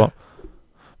 you know what?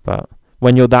 But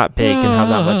when you're that big and have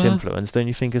that much influence, don't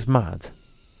you think it's mad?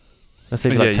 That's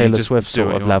maybe like you Taylor just Swift do sort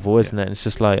what of you level, want. isn't it? It's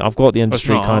just like, I've got the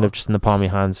industry not. kind of just in the palm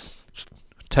of your hands.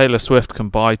 Taylor Swift can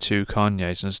buy 2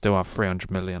 Kanye's and still have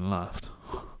 300 million left.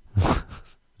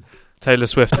 Taylor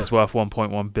Swift is worth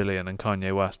 1.1 billion and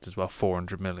Kanye West is worth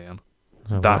 400 million.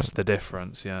 Oh, That's right. the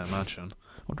difference, yeah, imagine.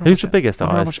 Who's the biggest I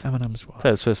wonder how artist? much Eminem's worth.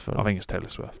 Taylor Swift. I think it's Taylor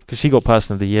Swift. Because she got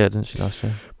Person of the Year, didn't she, last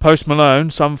year? Post Malone,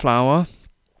 Sunflower,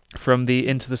 from the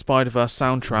Into the Spider-Verse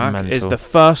soundtrack, Mental. is the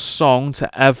first song to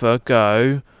ever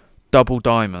go double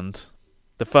diamond.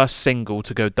 The first single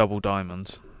to go double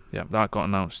diamond. Yeah, that got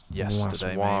announced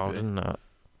yesterday, That's wild, maybe. isn't it?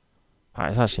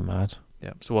 It's actually mad.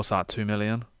 Yeah. So what's that? 2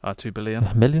 million? 2 billion?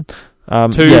 A million?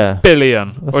 2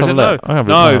 billion. Let's Or is have it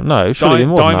a look. No, it should be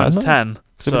more Diamond's than that. 10.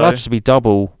 So that'd just be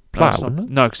double plat, No, wouldn't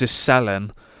it? no, because it's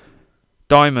selling.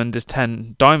 Diamond is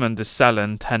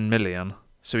selling 10 million.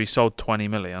 So he sold 20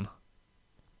 million.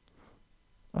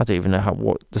 I don't even know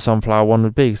what the Sunflower one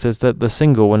would be. Because there's the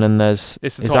single and then there's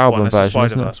It's the his top album one. It's the version,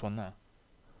 isn't it? Spider-Verse one there.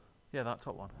 Yeah, that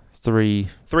top one.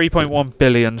 3.1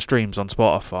 billion streams on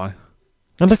Spotify.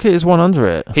 And look at his one under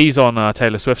it. He's on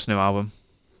Taylor Swift's new album.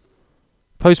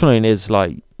 Post Malone is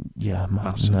like,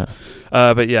 massive.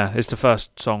 But yeah, it's the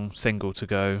first single to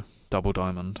go double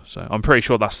diamond. So I'm pretty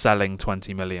sure that's selling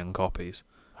 20 million copies.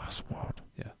 That's wild.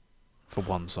 Yeah, for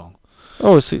one song.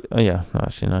 Oh, see, yeah, no,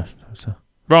 actually no.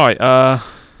 Right,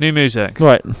 new music.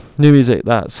 Right, new music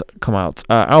that's come out.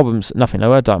 Albums, Nothing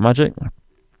Nowhere, Dark Magic.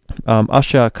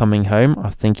 Usher Coming Home.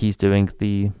 I think he's doing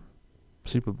the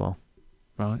Super Bowl.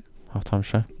 Right. Halftime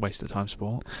show. Waste of time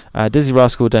sport. Dizzy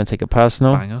Rascal, Don't Take It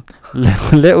Personal. Banger.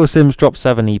 Little Sims Drop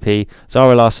 7 EP.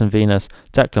 Zara Larsson, Venus.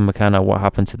 Declan McKenna, What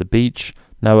Happened to the Beach.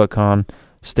 Noah Khan,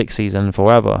 Stick Season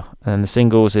Forever. And then the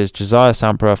singles is Josiah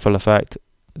Sampra, Full Effect.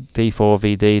 D4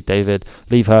 VD, David,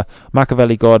 Leave Her.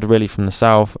 Machiavelli God, Really From the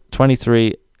South.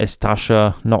 23,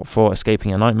 Istasha, Not For,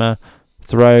 Escaping a Nightmare.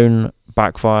 Throne,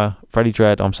 Backfire. Freddie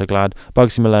Dredd, I'm So Glad.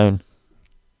 Bugsy Malone,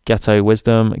 Ghetto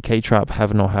Wisdom. K-Trap,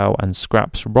 Heaven or Hell. And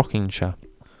Scraps, Rocking Chair.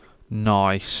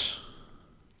 Nice.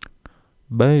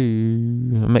 Boo.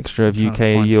 A mixture of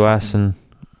UK, US, and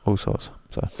all sorts.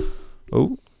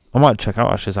 So, I might check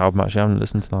out Usher's album. Actually, I haven't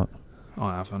listened to that.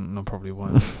 I haven't, and I probably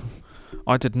won't.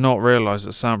 I did not realise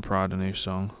that Sampra had a new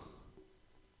song.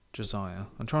 Josiah.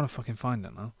 I'm trying to fucking find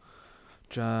it now.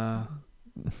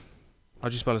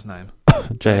 How'd you spell his name?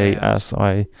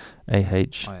 Jasiah.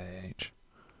 IAH.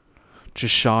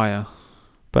 Josiah.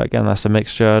 But again, that's a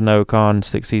mixture. Noah Khan,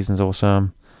 6 Seasons,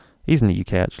 awesome. He's in the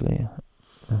UK actually.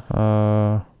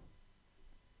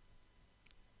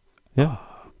 Yeah.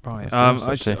 Right.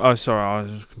 Sorry, I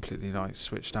was completely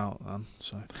switched out then.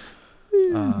 So.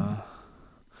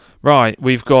 Right,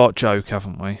 we've got Joke,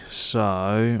 haven't we? So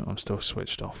I'm still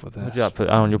switched off with it. Would you put it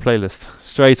on your playlist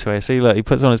straight away? See, look, he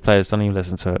puts it on his playlist. Don't even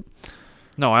listen to it.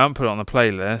 No, I haven't put it on the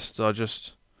playlist. I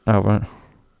just. Oh right.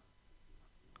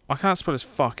 I can't spell his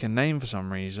fucking name for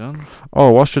some reason.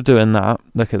 Oh, whilst you're doing that,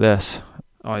 look at this.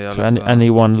 Oh yeah. So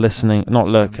anyone listening,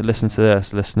 listen to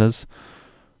this, listeners.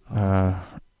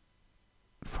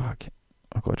 Fuck,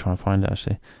 I've got to try and find it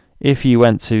actually. If you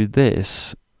went to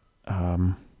this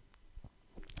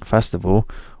festival,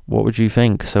 what would you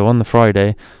think? So on the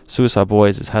Friday, Suicide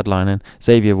Boys is headlining.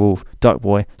 Xavier Wolf, Duck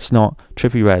Boy, Snot,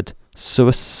 Trippie Redd,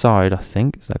 Suicide, I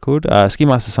think is that called? Ski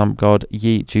Master, Sump God,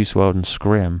 Yeet, Juice WRLD, and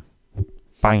Scream.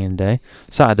 Banging day.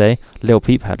 Saturday, Lil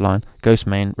Peep headline,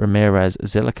 Ghostmane, Ramirez,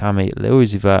 Zilla Kami, Lil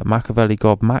Uzi Vert, Machiavelli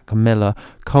God, Mac Miller,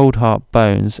 Cold Heart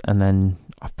Bones, and then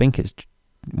I think it's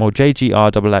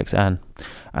JGRXXN.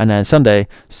 And then Sunday,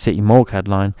 City Morgue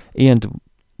headline, Ian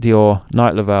Dior,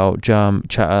 Night Lavelle, Germ,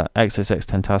 Cheddar, XXX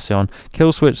Tentacion,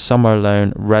 Killswitch, Summer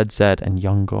Alone, Red Zed, and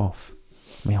Young Goth.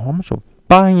 I mean, how much of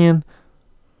banging?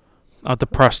 How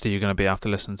depressed are you going to be after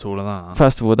listening to all of that?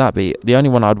 First of all, that'd be the only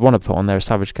one I'd want to put on there is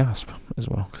Savage Gasp as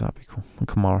well, because that'd be cool. And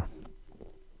Kamara.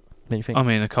 What do you think? I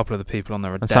mean, a couple of the people on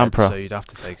there are and dead, Sampra. so you'd have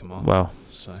to take them off. Well,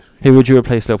 so who would you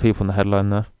replace Little People on the headline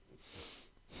there?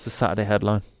 The Saturday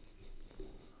headline.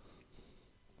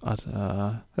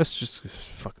 Let's just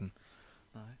fucking.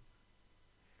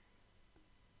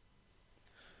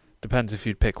 Depends if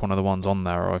you'd pick one of the ones on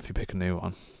there or if you pick a new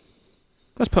one.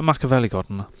 Let's put Machiavelli God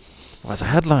on there. Well, it's a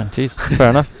headline, jeez. Fair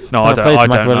enough. No, I don't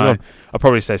know. I'd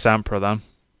probably say Sampra then,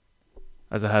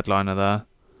 as a headliner there.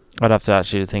 I'd have to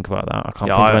actually think about that. I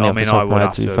can't think of any off the top of my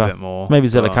head, to be fair. A bit more, maybe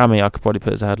Zilla Kami I could probably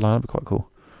put as a headline. That'd be quite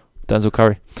cool. Denzel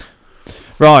Curry.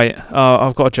 Right,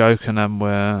 I've got a joke and then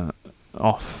we're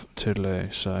off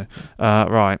toodaloo. So,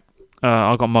 right,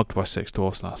 I got mugged by 6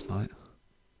 dwarfs last night.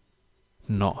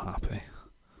 Not happy.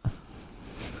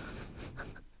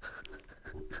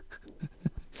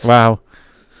 Wow.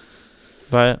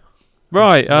 Right.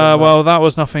 Well, that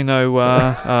was Nothing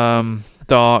Nowhere.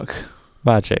 Dark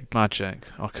Magic.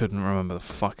 I couldn't remember the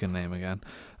fucking name again.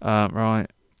 Right.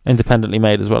 Independently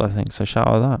made as well, I think. So shout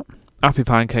out that. Happy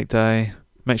Pancake Day.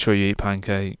 Make sure you eat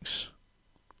pancakes.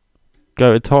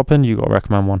 Go to topping. You got to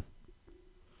recommend one.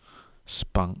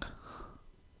 Spunk.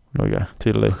 There we go.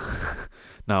 Toodaloo.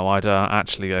 No, I'd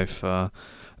actually go for a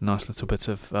nice little bit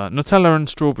of Nutella and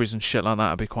strawberries and shit like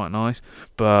that. Would be quite nice.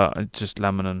 But just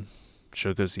lemon and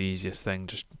sugar's the easiest thing.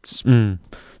 Just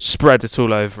spread it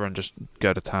all over and just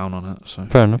go to town on it. So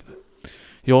fair enough.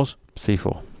 Yours?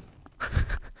 C4.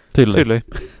 Toodaloo. Toodaloo.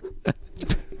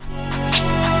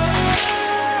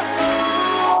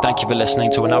 Thank you for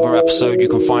listening to another episode. You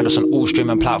can find us on all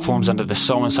streaming platforms under the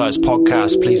Soul Insights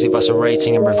podcast. Please leave us a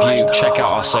rating and review. Check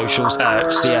out our socials,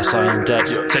 the SI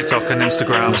Index, TikTok and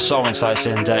Instagram, the Soul Insights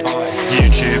Index,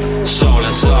 YouTube, Soul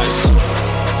Insights.